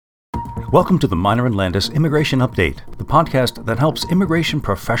Welcome to the Minor and Landis Immigration Update, the podcast that helps immigration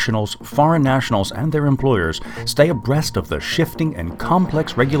professionals, foreign nationals, and their employers stay abreast of the shifting and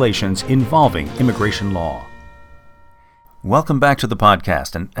complex regulations involving immigration law. Welcome back to the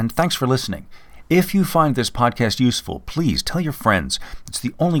podcast, and thanks for listening. If you find this podcast useful, please tell your friends. It's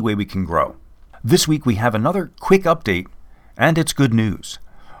the only way we can grow. This week we have another quick update, and it's good news.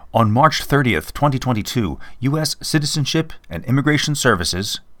 On March 30th, 2022, U.S. Citizenship and Immigration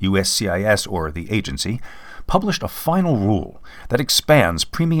Services, USCIS or the agency, published a final rule that expands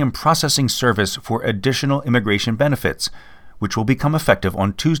premium processing service for additional immigration benefits, which will become effective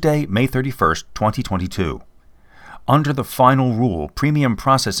on Tuesday, May 31st, 2022. Under the final rule, premium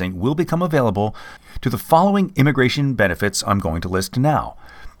processing will become available to the following immigration benefits I'm going to list now.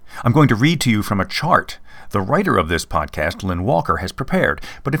 I'm going to read to you from a chart the writer of this podcast, Lynn Walker, has prepared,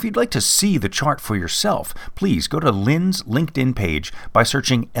 but if you'd like to see the chart for yourself, please go to Lynn's LinkedIn page by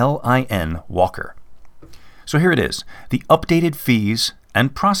searching L-I-N Walker. So here it is, the updated fees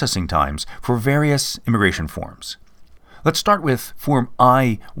and processing times for various immigration forms. Let's start with Form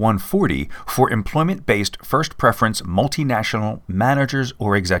I-140 for employment-based first preference multinational managers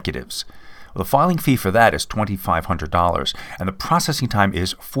or executives. The filing fee for that is $2,500, and the processing time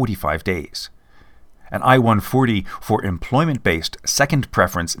is 45 days. An I-140 for employment-based second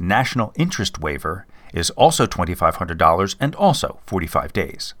preference national interest waiver is also $2,500 and also 45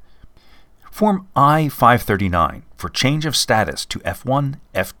 days. Form I-539 for change of status to F1,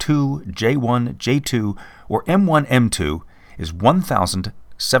 F2, J1, J2, or M1, M2 is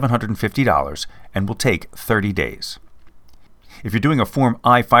 $1,750 and will take 30 days. If you're doing a Form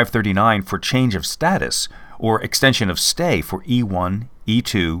I-539 for change of status or extension of stay for E1,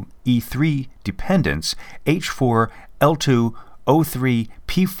 E2, E3 dependents, H4, L2, O3,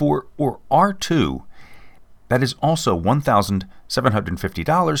 P4, or R2, that is also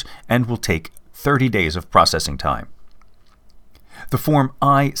 $1,750 and will take 30 days of processing time. The Form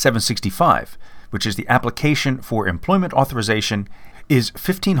I-765, which is the application for employment authorization, is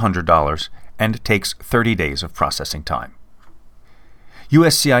 $1,500 and takes 30 days of processing time.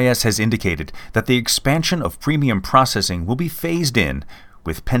 USCIS has indicated that the expansion of premium processing will be phased in,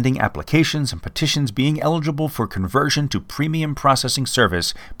 with pending applications and petitions being eligible for conversion to premium processing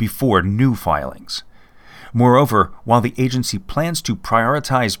service before new filings. Moreover, while the agency plans to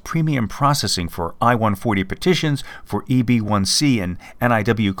prioritize premium processing for I-140 petitions for EB-1C and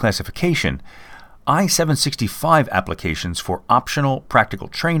NIW classification, I-765 applications for optional practical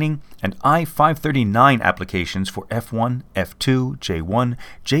training and I-539 applications for F1, F2, J1,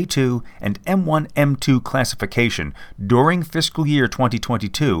 J2, and M1, M2 classification during fiscal year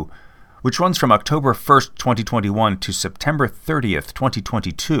 2022, which runs from October 1st, 2021 to September 30th,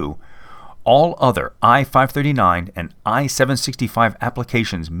 2022, all other I-539 and I-765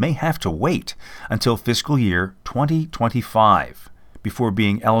 applications may have to wait until fiscal year 2025 before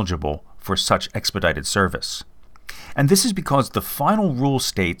being eligible for such expedited service. And this is because the final rule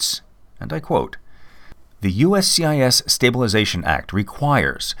states, and I quote, "The USCIS Stabilization Act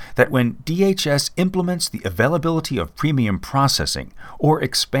requires that when DHS implements the availability of premium processing or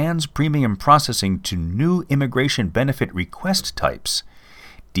expands premium processing to new immigration benefit request types,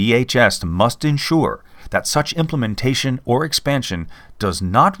 DHS must ensure that such implementation or expansion does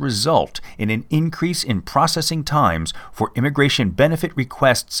not result in an increase in processing times for immigration benefit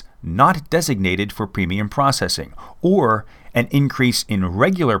requests not designated for premium processing, or an increase in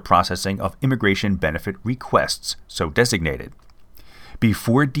regular processing of immigration benefit requests so designated.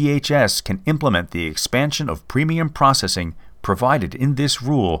 Before DHS can implement the expansion of premium processing provided in this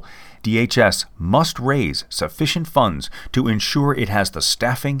rule, DHS must raise sufficient funds to ensure it has the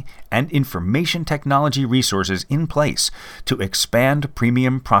staffing and information technology resources in place to expand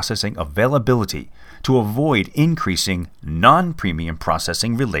premium processing availability to avoid increasing non-premium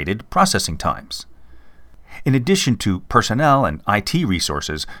processing related processing times. In addition to personnel and IT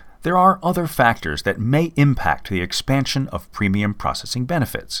resources, there are other factors that may impact the expansion of premium processing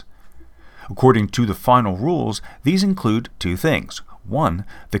benefits. According to the final rules, these include two things. One,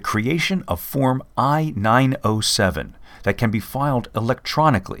 the creation of Form I-907 that can be filed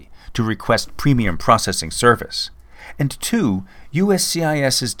electronically to request premium processing service. And two,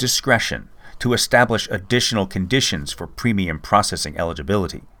 USCIS's discretion to establish additional conditions for premium processing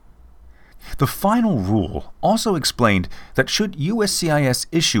eligibility. The final rule also explained that should USCIS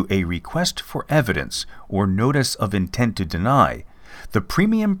issue a request for evidence or notice of intent to deny, the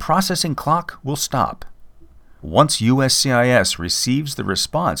premium processing clock will stop. Once USCIS receives the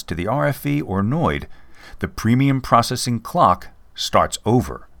response to the RFE or NOID, the premium processing clock starts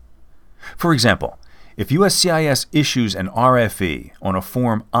over. For example, If USCIS issues an RFE on a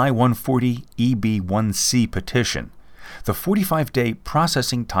Form I-140EB1C petition, the 45-day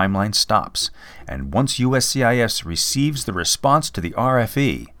processing timeline stops, and once USCIS receives the response to the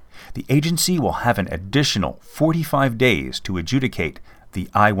RFE, the agency will have an additional 45 days to adjudicate the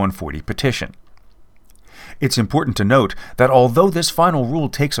I-140 petition. It's important to note that although this final rule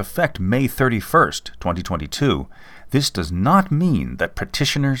takes effect May 31st, 2022, this does not mean that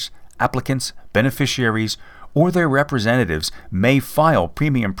petitioners, applicants, beneficiaries, or their representatives may file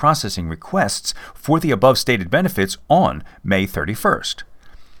premium processing requests for the above-stated benefits on May 31st.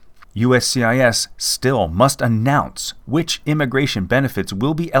 USCIS still must announce which immigration benefits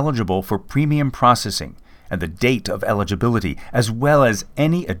will be eligible for premium processing and the date of eligibility, as well as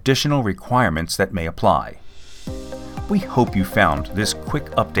any additional requirements that may apply. We hope you found this quick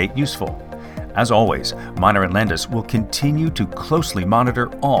update useful. As always, Minor & Landis will continue to closely monitor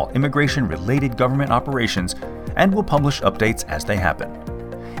all immigration-related government operations and will publish updates as they happen.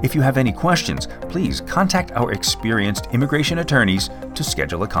 If you have any questions, please contact our experienced immigration attorneys to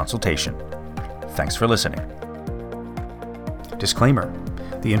schedule a consultation. Thanks for listening. Disclaimer: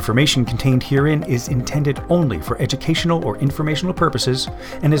 the information contained herein is intended only for educational or informational purposes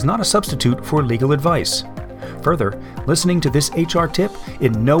and is not a substitute for legal advice. Further, listening to this HR tip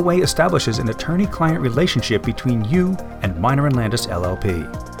in no way establishes an attorney-client relationship between you and Minor & Landis LLP.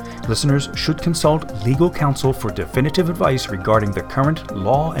 Listeners should consult legal counsel for definitive advice regarding the current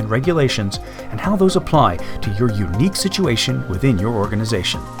law and regulations and how those apply to your unique situation within your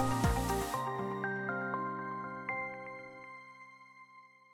organization.